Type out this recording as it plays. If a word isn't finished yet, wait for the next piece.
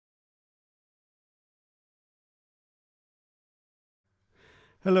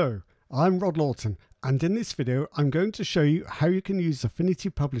Hello, I'm Rod Lawton, and in this video I'm going to show you how you can use Affinity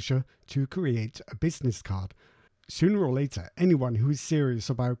Publisher to create a business card. Sooner or later, anyone who is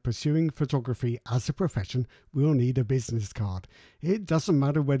serious about pursuing photography as a profession will need a business card. It doesn't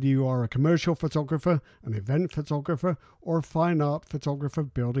matter whether you are a commercial photographer, an event photographer, or a fine art photographer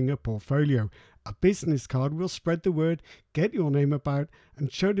building a portfolio. A business card will spread the word, get your name about,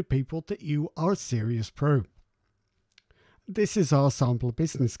 and show the people that you are a serious pro. This is our sample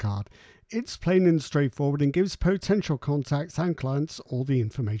business card. It's plain and straightforward and gives potential contacts and clients all the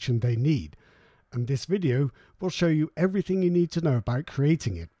information they need. And this video will show you everything you need to know about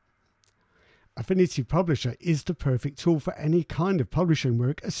creating it. Affinity Publisher is the perfect tool for any kind of publishing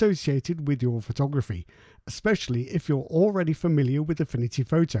work associated with your photography, especially if you're already familiar with Affinity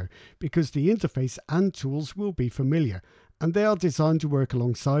Photo, because the interface and tools will be familiar, and they are designed to work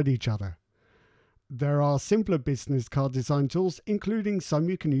alongside each other. There are simpler business card design tools, including some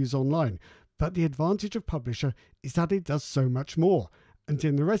you can use online, but the advantage of Publisher is that it does so much more. And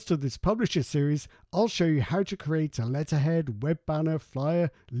in the rest of this Publisher series, I'll show you how to create a letterhead, web banner,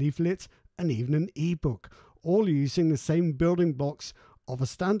 flyer, leaflet, and even an ebook, all using the same building blocks of a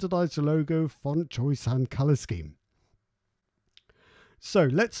standardized logo, font choice, and color scheme. So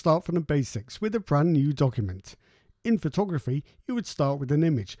let's start from the basics with a brand new document. In photography, you would start with an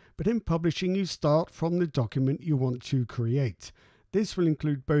image, but in publishing you start from the document you want to create. This will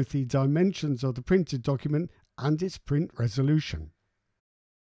include both the dimensions of the printed document and its print resolution.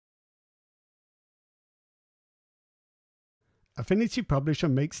 Affinity Publisher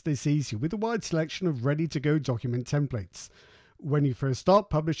makes this easy with a wide selection of ready-to-go document templates. When you first start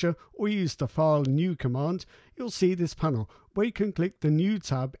Publisher or use the File New command, you'll see this panel where you can click the New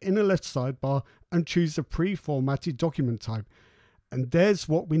tab in the left sidebar and choose a pre-formatted document type. And there's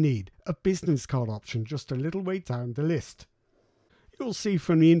what we need, a business card option just a little way down the list. You'll see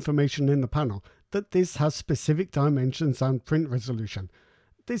from the information in the panel that this has specific dimensions and print resolution.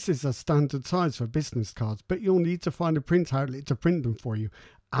 This is a standard size for business cards, but you'll need to find a print outlet to print them for you,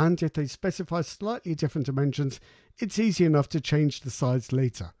 and if they specify slightly different dimensions, it's easy enough to change the size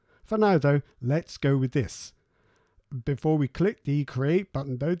later. For now though, let's go with this. Before we click the Create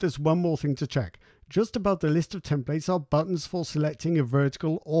button though, there's one more thing to check. Just above the list of templates are buttons for selecting a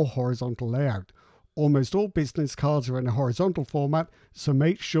vertical or horizontal layout. Almost all business cards are in a horizontal format, so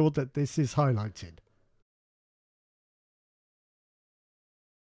make sure that this is highlighted.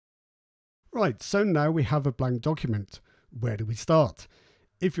 Right, so now we have a blank document. Where do we start?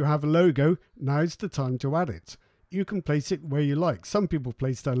 If you have a logo, now's the time to add it. You can place it where you like. Some people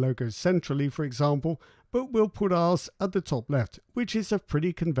place their logos centrally, for example, but we'll put ours at the top left, which is a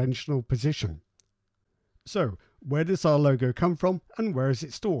pretty conventional position. So, where does our logo come from and where is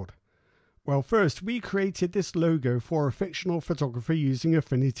it stored? Well, first, we created this logo for a fictional photographer using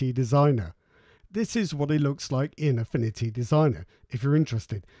Affinity Designer. This is what it looks like in Affinity Designer, if you're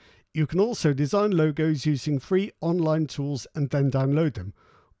interested. You can also design logos using free online tools and then download them,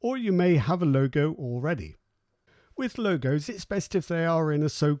 or you may have a logo already. With logos, it's best if they are in a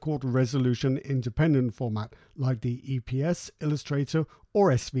so-called resolution independent format, like the EPS, Illustrator,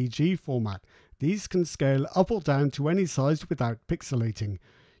 or SVG format. These can scale up or down to any size without pixelating.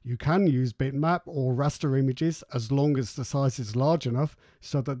 You can use bitmap or raster images as long as the size is large enough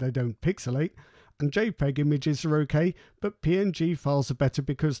so that they don't pixelate. And JPEG images are okay, but PNG files are better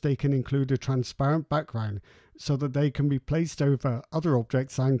because they can include a transparent background so that they can be placed over other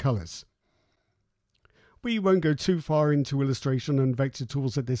objects and colors. We won't go too far into illustration and vector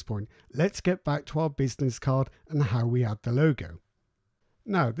tools at this point. Let's get back to our business card and how we add the logo.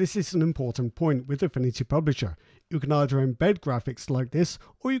 Now, this is an important point with Affinity Publisher. You can either embed graphics like this,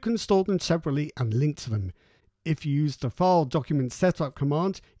 or you can store them separately and link to them. If you use the File Document Setup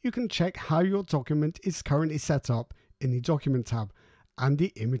command, you can check how your document is currently set up in the Document tab and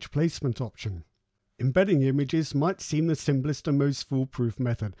the Image Placement option. Embedding images might seem the simplest and most foolproof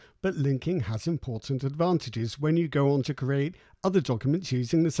method, but linking has important advantages when you go on to create other documents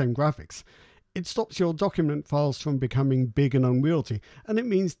using the same graphics. It stops your document files from becoming big and unwieldy, and it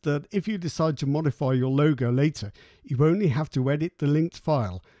means that if you decide to modify your logo later, you only have to edit the linked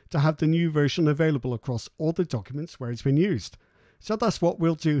file to have the new version available across all the documents where it's been used. So that's what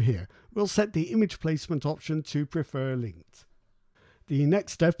we'll do here. We'll set the image placement option to prefer linked. The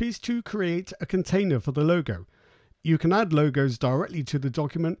next step is to create a container for the logo. You can add logos directly to the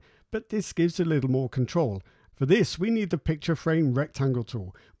document, but this gives a little more control. For this, we need the Picture Frame Rectangle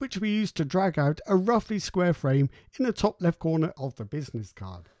tool, which we use to drag out a roughly square frame in the top left corner of the business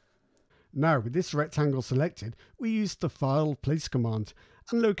card. Now, with this rectangle selected, we use the File Place command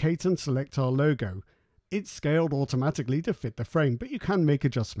and locate and select our logo. It's scaled automatically to fit the frame, but you can make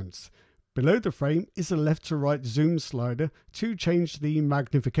adjustments. Below the frame is a left to right zoom slider to change the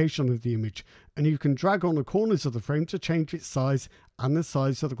magnification of the image, and you can drag on the corners of the frame to change its size and the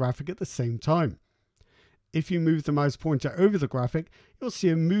size of the graphic at the same time. If you move the mouse pointer over the graphic, you'll see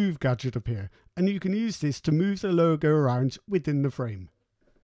a move gadget appear, and you can use this to move the logo around within the frame.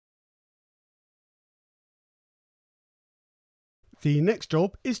 The next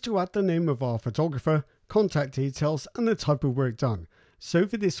job is to add the name of our photographer, contact details, and the type of work done. So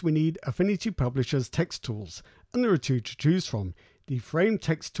for this we need Affinity Publisher's text tools, and there are two to choose from, the frame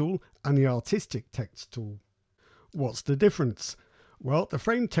text tool and the artistic text tool. What's the difference? Well, the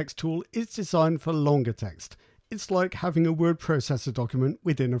frame text tool is designed for longer text. It's like having a word processor document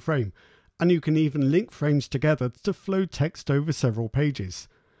within a frame, and you can even link frames together to flow text over several pages.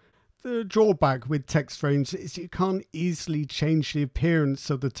 The drawback with text frames is you can't easily change the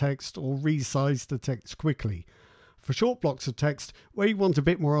appearance of the text or resize the text quickly. For short blocks of text, where you want a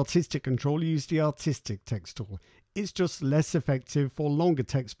bit more artistic control, use the artistic text tool. It's just less effective for longer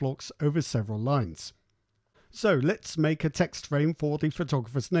text blocks over several lines. So let's make a text frame for the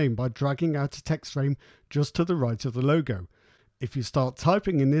photographer's name by dragging out a text frame just to the right of the logo. If you start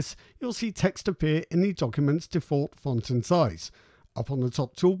typing in this, you'll see text appear in the document's default font and size. Up on the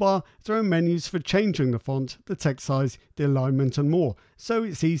top toolbar, there are menus for changing the font, the text size, the alignment and more, so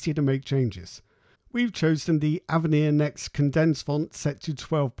it's easy to make changes. We've chosen the Avenir Next Condensed font set to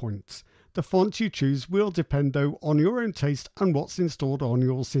 12 points. The font you choose will depend though on your own taste and what's installed on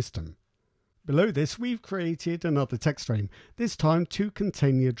your system. Below this we've created another text frame, this time to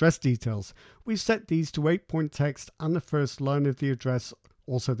contain the address details. We've set these to 8-point text and the first line of the address,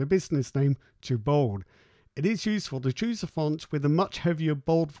 also the business name, to bold. It is useful to choose a font with a much heavier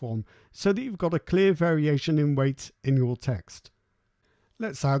bold form so that you've got a clear variation in weight in your text.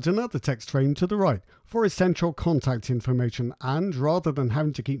 Let's add another text frame to the right for essential contact information, and rather than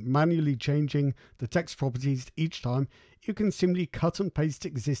having to keep manually changing the text properties each time, you can simply cut and paste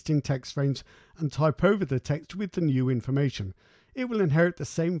existing text frames and type over the text with the new information. It will inherit the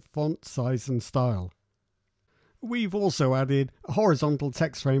same font size and style. We've also added a horizontal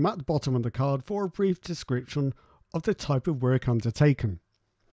text frame at the bottom of the card for a brief description of the type of work undertaken.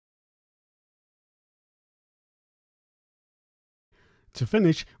 To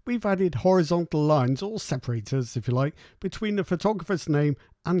finish, we've added horizontal lines, or separators if you like, between the photographer's name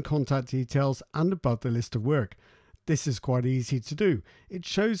and contact details and above the list of work. This is quite easy to do. It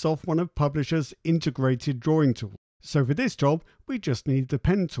shows off one of Publisher's integrated drawing tools. So for this job, we just need the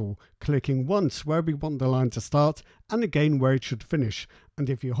pen tool, clicking once where we want the line to start and again where it should finish. And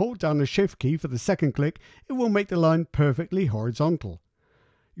if you hold down the Shift key for the second click, it will make the line perfectly horizontal.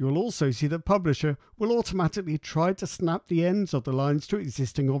 You will also see that Publisher will automatically try to snap the ends of the lines to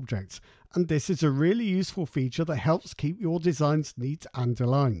existing objects, and this is a really useful feature that helps keep your designs neat and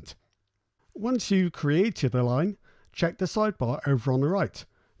aligned. Once you've created a line, check the sidebar over on the right.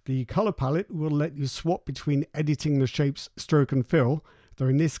 The colour palette will let you swap between editing the shapes stroke and fill, though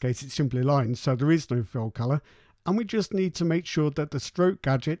in this case it's simply lines so there is no fill colour, and we just need to make sure that the stroke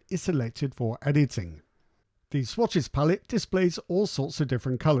gadget is selected for editing. The swatches palette displays all sorts of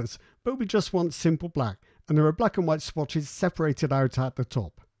different colours, but we just want simple black, and there are black and white swatches separated out at the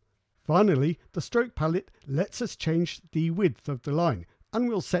top. Finally, the stroke palette lets us change the width of the line, and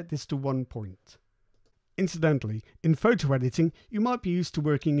we'll set this to 1 point. Incidentally, in photo editing, you might be used to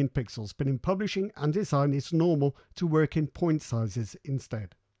working in pixels, but in publishing and design it's normal to work in point sizes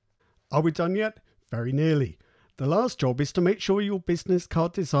instead. Are we done yet? Very nearly. The last job is to make sure your business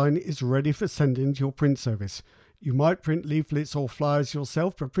card design is ready for sending to your print service. You might print leaflets or flyers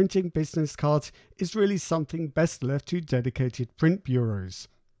yourself, but printing business cards is really something best left to dedicated print bureaus.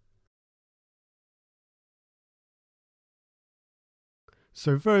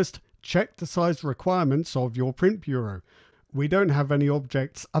 So first, check the size requirements of your print bureau. We don't have any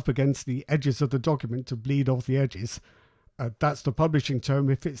objects up against the edges of the document to bleed off the edges. That's the publishing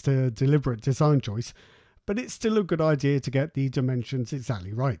term if it's a deliberate design choice. But it's still a good idea to get the dimensions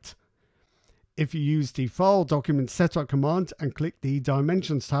exactly right. If you use the File Document Setup command and click the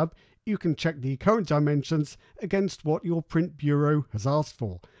Dimensions tab, you can check the current dimensions against what your print bureau has asked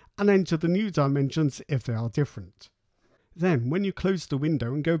for, and enter the new dimensions if they are different. Then, when you close the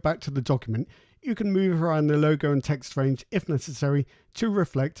window and go back to the document, you can move around the logo and text frames if necessary to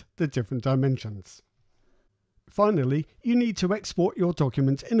reflect the different dimensions. Finally, you need to export your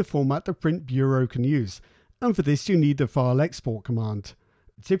document in a format the print bureau can use, and for this you need the File Export command.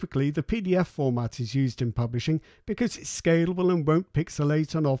 Typically, the PDF format is used in publishing because it's scalable and won't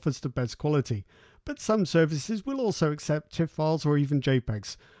pixelate and offers the best quality, but some services will also accept TIFF files or even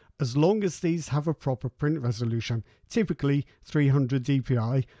JPEGs. As long as these have a proper print resolution, typically 300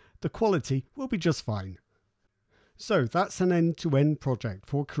 dpi, the quality will be just fine. So that's an end-to-end project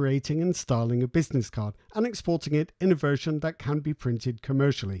for creating and styling a business card and exporting it in a version that can be printed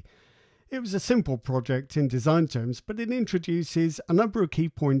commercially. It was a simple project in design terms, but it introduces a number of key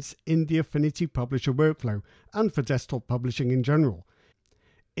points in the Affinity Publisher workflow and for desktop publishing in general.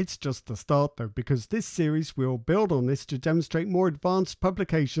 It's just the start though, because this series will build on this to demonstrate more advanced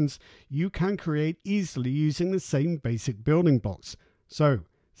publications you can create easily using the same basic building blocks. So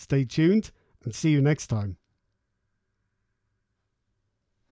stay tuned and see you next time.